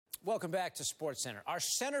Welcome back to SportsCenter. Our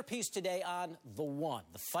centerpiece today on The One,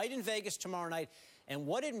 the fight in Vegas tomorrow night, and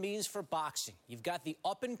what it means for boxing. You've got the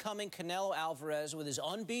up-and-coming Canelo Alvarez with his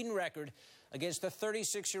unbeaten record against the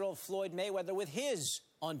 36-year-old Floyd Mayweather with his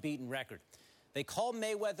unbeaten record. They call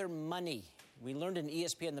Mayweather money. We learned in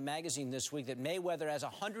ESPN, the magazine, this week that Mayweather has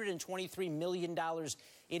 $123 million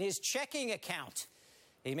in his checking account.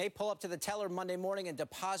 He may pull up to the teller Monday morning and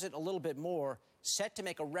deposit a little bit more, set to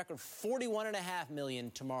make a record $41.5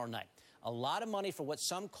 million tomorrow night. A lot of money for what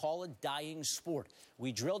some call a dying sport.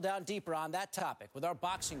 We drill down deeper on that topic with our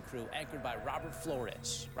boxing crew, anchored by Robert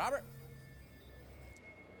Flores. Robert?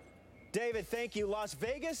 David, thank you. Las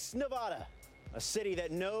Vegas, Nevada, a city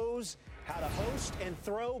that knows how to host and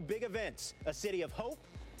throw big events. A city of hope,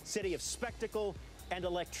 city of spectacle, and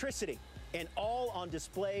electricity. And all on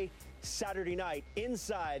display Saturday night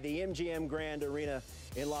inside the MGM Grand Arena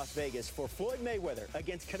in Las Vegas for Floyd Mayweather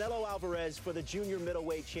against Canelo Alvarez for the junior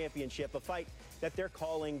middleweight championship, a fight that they're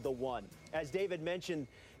calling The One. As David mentioned,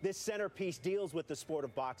 this centerpiece deals with the sport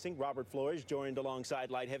of boxing. Robert Flores joined alongside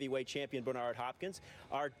light heavyweight champion Bernard Hopkins,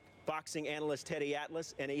 our boxing analyst Teddy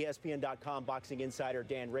Atlas, and ESPN.com boxing insider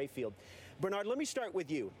Dan Rayfield. Bernard, let me start with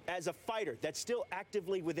you. As a fighter that's still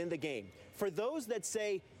actively within the game, for those that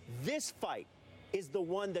say this fight is the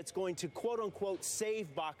one that's going to, quote-unquote,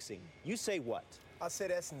 save boxing, you say what? I say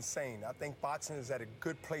that's insane. I think boxing is at a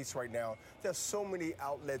good place right now. There's so many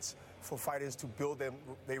outlets for fighters to build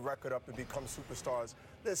their record up and become superstars.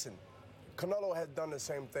 Listen, Canelo has done the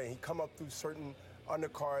same thing. He come up through certain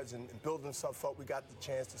undercards and build himself up. We got the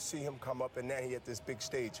chance to see him come up, and now he at this big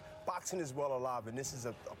stage. Boxing is well alive, and this is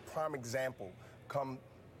a prime example come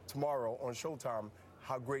tomorrow on Showtime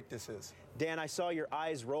how great this is. Dan, I saw your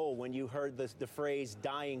eyes roll when you heard the phrase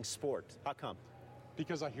dying sport. How come?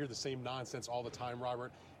 Because I hear the same nonsense all the time,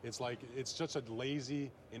 Robert. It's like, it's just a lazy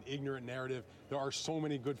and ignorant narrative. There are so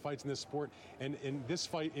many good fights in this sport, and this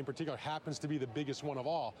fight in particular happens to be the biggest one of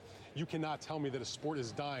all. You cannot tell me that a sport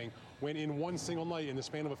is dying when in one single night, in the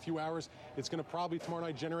span of a few hours, it's going to probably tomorrow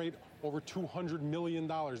night generate over $200 million.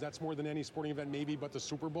 That's more than any sporting event maybe but the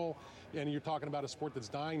Super Bowl. And you're talking about a sport that's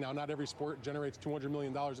dying. Now, not every sport generates $200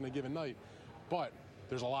 million in a given night, but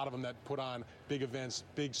there's a lot of them that put on big events,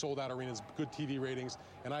 big sold-out arenas, good TV ratings.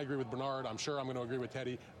 And I agree with Bernard. I'm sure I'm going to agree with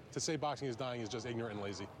Teddy. To say boxing is dying is just ignorant and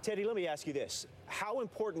lazy. Teddy, let me ask you this. How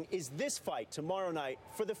important is this fight tomorrow night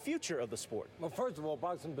for the future of the sport? Well, first of all,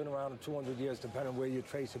 boxing's been around for 200 years, depending on where you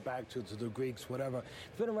trace it back to the Greeks, whatever.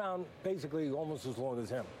 It's been around basically almost as long as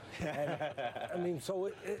him. And, I mean,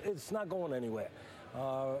 so it's not going anywhere.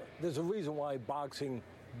 There's a reason why boxing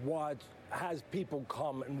has people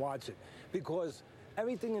come and watch it, because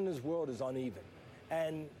everything in this world is uneven.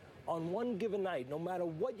 And on one given night, no matter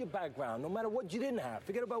what your background, no matter what you didn't have,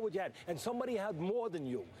 forget about what you had, and somebody had more than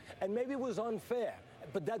you, and maybe it was unfair,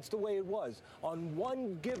 but that's the way it was. On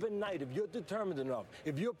one given night, if you're determined enough,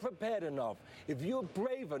 if you're prepared enough, if you're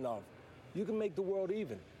brave enough, you can make the world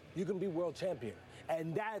even. You can be world champion.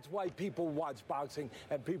 And that's why people watch boxing,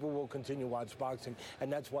 and people will continue to watch boxing,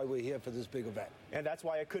 and that's why we're here for this big event. And that's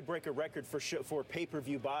why it could break a record for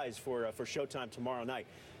pay-per-view buys for Showtime tomorrow night.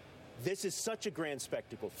 This is such a grand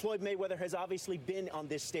spectacle. Floyd Mayweather has obviously been on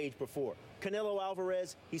this stage before. Canelo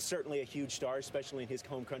Alvarez, he's certainly a huge star, especially in his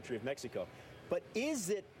home country of Mexico. But is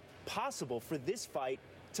it possible for this fight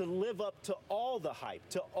to live up to all the hype,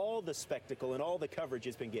 to all the spectacle, and all the coverage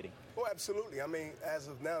it's been getting? Oh, absolutely. I mean, as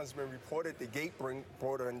of now, it's been reported the gate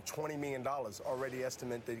brought in $20 million, already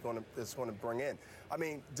estimate that's going to bring in. I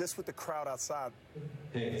mean, just with the crowd outside,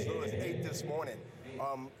 as little as 8 this morning,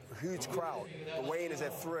 huge crowd. The weigh-in is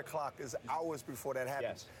at 3 o'clock. It's hours before that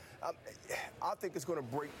happens. Yes. I think it's going to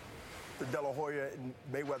break the De La Hoya and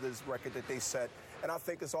Mayweather's record that they set, and I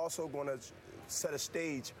think it's also going to set a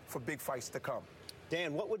stage for big fights to come.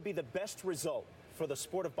 Dan, what would be the best result for the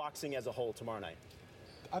sport of boxing as a whole tomorrow night?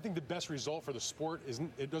 I think the best result for the sport is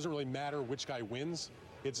it doesn't really matter which guy wins.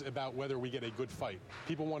 It's about whether we get a good fight.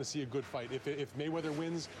 People want to see a good fight. If Mayweather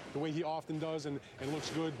wins the way he often does and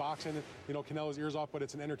looks good boxing, Canelo's ears off, but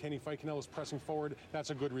it's an entertaining fight. Canelo's pressing forward.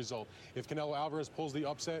 That's a good result. If Canelo Alvarez pulls the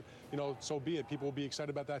upset, so be it. People will be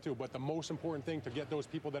excited about that too. But the most important thing to get those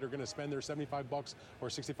people that are going to spend their $75 or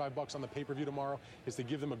 $65 on the pay-per-view tomorrow is to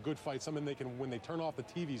give them a good fight, something they can, when they turn off the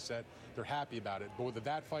TV set, they're happy about it. But with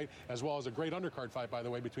that fight, as well as a great undercard fight, by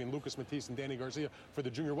the way, between Lucas Matisse and Danny Garcia for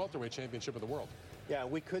the junior welterweight championship of the world. Yeah,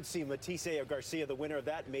 we could see Matisse or Garcia, the winner of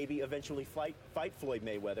that, maybe eventually fight Floyd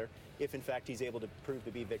Mayweather if, in fact, he's able to prove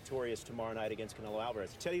to be victorious tomorrow night against Canelo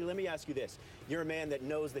Alvarez. Teddy, let me ask you this. You're a man that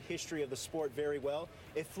knows the history of the sport very well.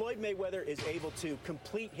 If Floyd Mayweather is able to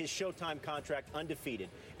complete his Showtime contract undefeated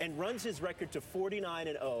and runs his record to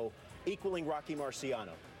 49-0, equaling Rocky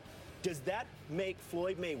Marciano, Does that make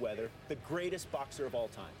Floyd Mayweather the greatest boxer of all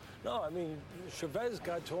time? No, I mean, Chavez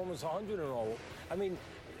got to almost 100-0. I mean,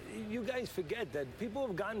 you guys forget that people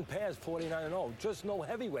have gotten past 49-0, just no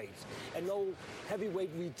heavyweights. And no heavyweight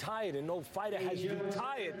retired, and no fighter has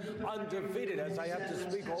retired undefeated, as I have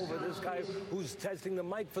to speak over this guy who's testing the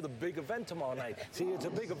mic for the big event tomorrow night. See, it's a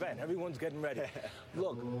big event. Everyone's getting ready.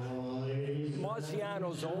 Look,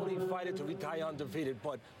 Marciano's the only fighter to retire undefeated.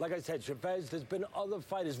 But like I said, Chavez, there's been other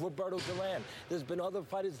fighters, Roberto Duran. There's been other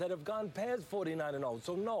fighters that have gone past 49-0.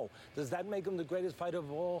 So no, does that make him the greatest fighter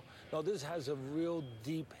of all? No, this has a real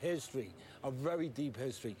deep history, a very deep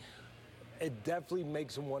history. It definitely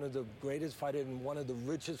makes him one of the greatest fighters and one of the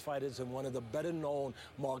richest fighters and one of the better-known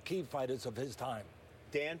marquee fighters of his time.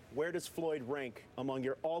 Dan, where does Floyd rank among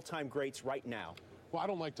your all-time greats right now? Well, I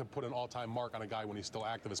don't like to put an all-time mark on a guy when he's still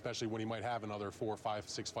active, especially when he might have another 4, 5,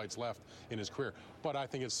 6 fights left in his career. But I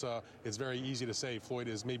think it's very easy to say Floyd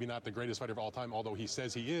is maybe not the greatest fighter of all time, although he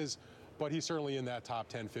says he is. But he's certainly in that top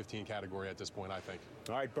 10, 15 category at this point, I think.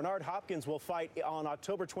 All right, Bernard Hopkins will fight on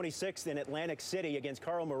October 26th in Atlantic City against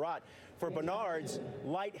Carl Murat for Bernard's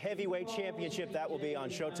light heavyweight championship. That will be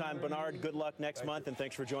on Showtime. Bernard, good luck next month, and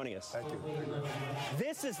thanks for joining us. Thank you.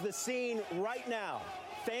 This is the scene right now.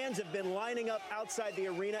 Fans have been lining up outside the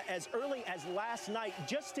arena as early as last night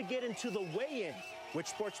just to get into the weigh-in, which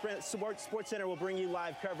Sports Center will bring you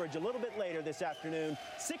live coverage a little bit later this afternoon,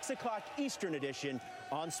 6 o'clock Eastern edition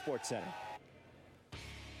on Sports Center.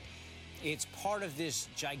 It's part of this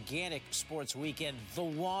gigantic sports weekend. The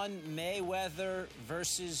one, Mayweather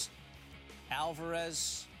versus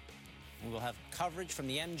Alvarez. We will have coverage from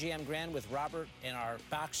the MGM Grand with Robert and our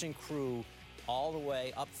boxing crew all the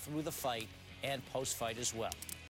way up through the fight and post-fight as well.